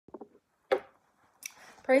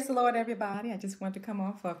Praise the Lord, everybody. I just want to come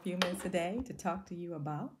on for a few minutes today to talk to you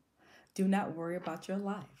about do not worry about your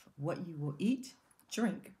life, what you will eat,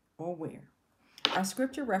 drink, or wear. Our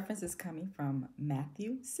scripture reference is coming from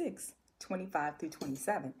Matthew 6:25 through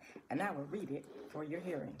 27, and I will read it for your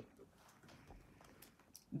hearing.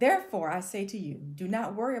 Therefore, I say to you, do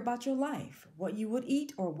not worry about your life, what you would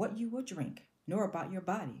eat or what you will drink, nor about your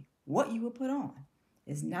body, what you will put on.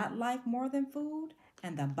 Is not life more than food,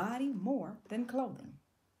 and the body more than clothing?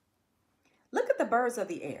 Look at the birds of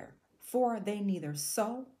the air, for they neither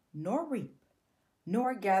sow nor reap,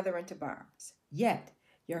 nor gather into barns, yet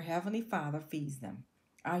your heavenly Father feeds them.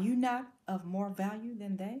 Are you not of more value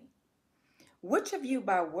than they? Which of you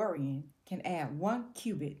by worrying can add 1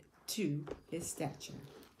 cubit to his stature?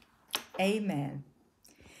 Amen.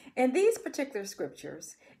 In these particular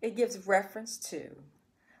scriptures, it gives reference to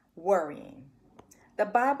worrying. The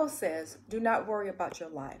Bible says, do not worry about your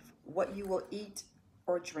life, what you will eat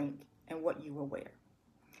or drink, and what you will wear.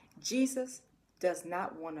 Jesus does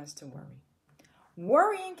not want us to worry.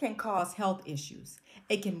 Worrying can cause health issues.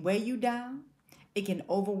 It can weigh you down. It can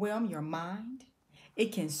overwhelm your mind.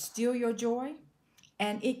 It can steal your joy,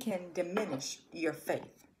 and it can diminish your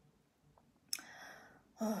faith.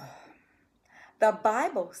 The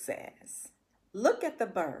Bible says, look at the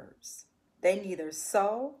birds. They neither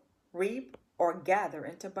sow, reap, or gather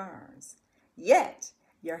into barns, yet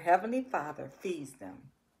your heavenly Father feeds them.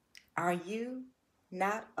 Are you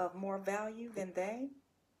not of more value than they?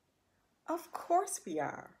 Of course we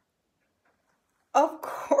are. Of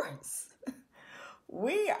course.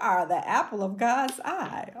 We are the apple of God's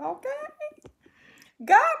eye, okay?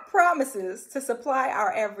 God promises to supply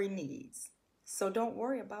our every needs, so don't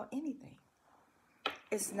worry about anything.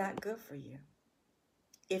 It's not good for you.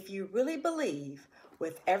 If you really believe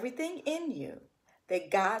with everything in you that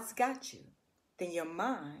God's got you, then your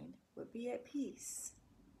mind would be at peace.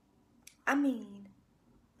 I mean,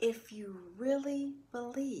 if you really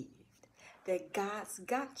believed that God's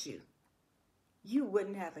got you, you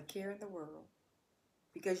wouldn't have a care in the world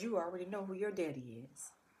because you already know who your daddy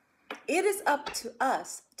is. It is up to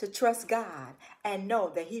us to trust God and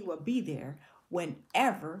know that he will be there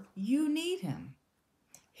whenever you need him.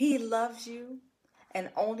 He loves you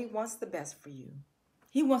and only wants the best for you.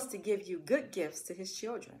 He wants to give you good gifts to his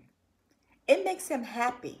children. It makes him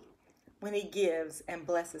happy when he gives and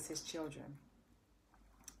blesses his children.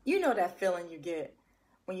 You know that feeling you get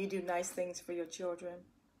when you do nice things for your children,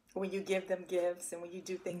 or when you give them gifts and when you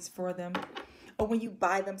do things for them, or when you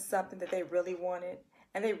buy them something that they really wanted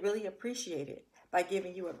and they really appreciate it by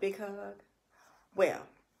giving you a big hug. Well,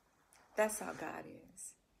 that's how God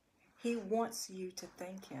is. He wants you to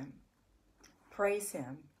thank him, praise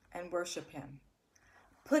him, and worship him.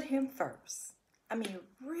 Put him first. I mean,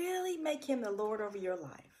 really make him the Lord over your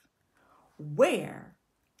life. Where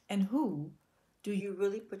and who do you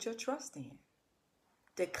really put your trust in?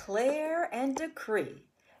 Declare and decree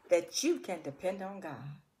that you can depend on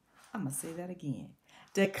God. I'm going to say that again.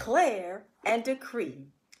 Declare and decree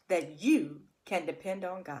that you can depend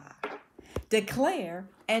on God. Declare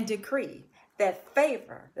and decree that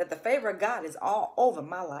the favor of God is all over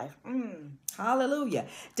my life. Hallelujah.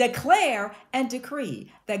 Declare and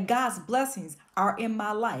decree that God's blessings are in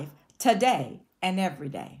my life today and every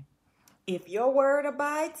day. If your word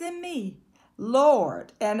abides in me,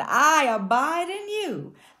 Lord, and I abide in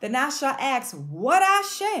you, then I shall ask what I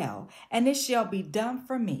shall, and it shall be done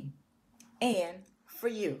for me and for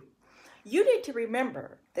you. You need to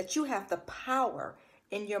remember that you have the power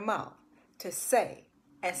in your mouth to say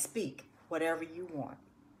and speak whatever you want.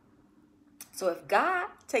 So if God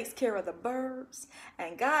takes care of the birds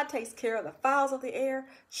and God takes care of the fowls of the air,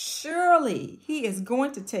 surely he is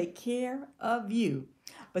going to take care of you.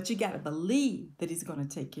 But you got to believe that he's going to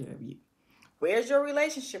take care of you. Where's your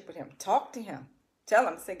relationship with him? Talk to him. Tell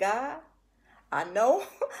him, say, God, I know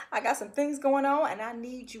I got some things going on and I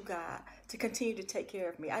need you, God, to continue to take care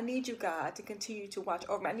of me. I need you, God, to continue to watch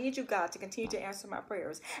over me. I need you, God, to continue to answer my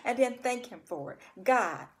prayers. And then thank him for it.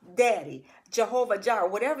 God, Daddy, Jehovah Jireh,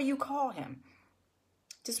 whatever you call him.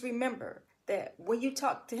 Just remember that when you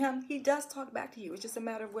talk to him, he does talk back to you. It's just a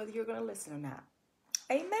matter of whether you're going to listen or not.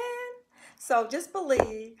 Amen. So just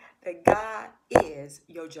believe that God is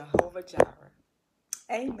your Jehovah Jireh.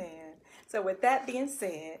 Amen. So with that being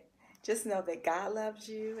said, just know that God loves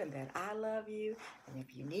you and that I love you. And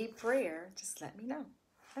if you need prayer, just let me know.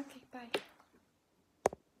 Okay, bye.